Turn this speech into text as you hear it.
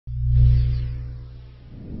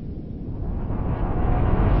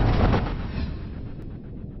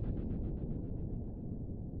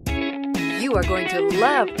You are going to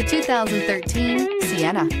love the 2013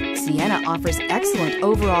 Sienna. Sienna offers excellent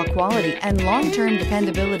overall quality and long-term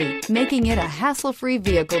dependability, making it a hassle-free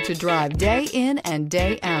vehicle to drive day in and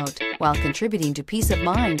day out, while contributing to peace of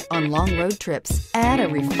mind on long road trips. Add a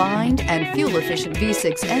refined and fuel-efficient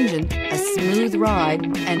V6 engine, a smooth ride,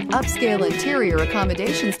 and upscale interior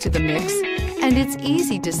accommodations to the mix, and it's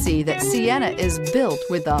easy to see that Sienna is built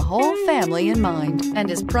with the whole family in mind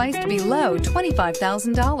and is priced below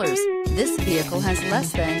 $25,000. This vehicle has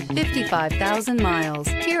less than 55,000 miles.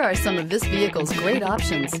 Here are some of this vehicle's great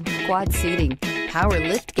options: quad seating, power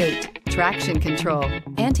liftgate, traction control,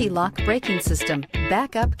 anti-lock braking system,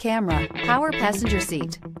 backup camera, power passenger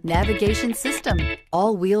seat, navigation system,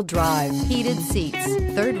 all-wheel drive, heated seats,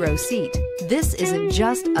 third row seat. This isn't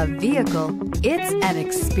just a vehicle, it's an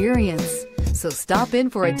experience. So stop in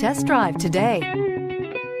for a test drive today.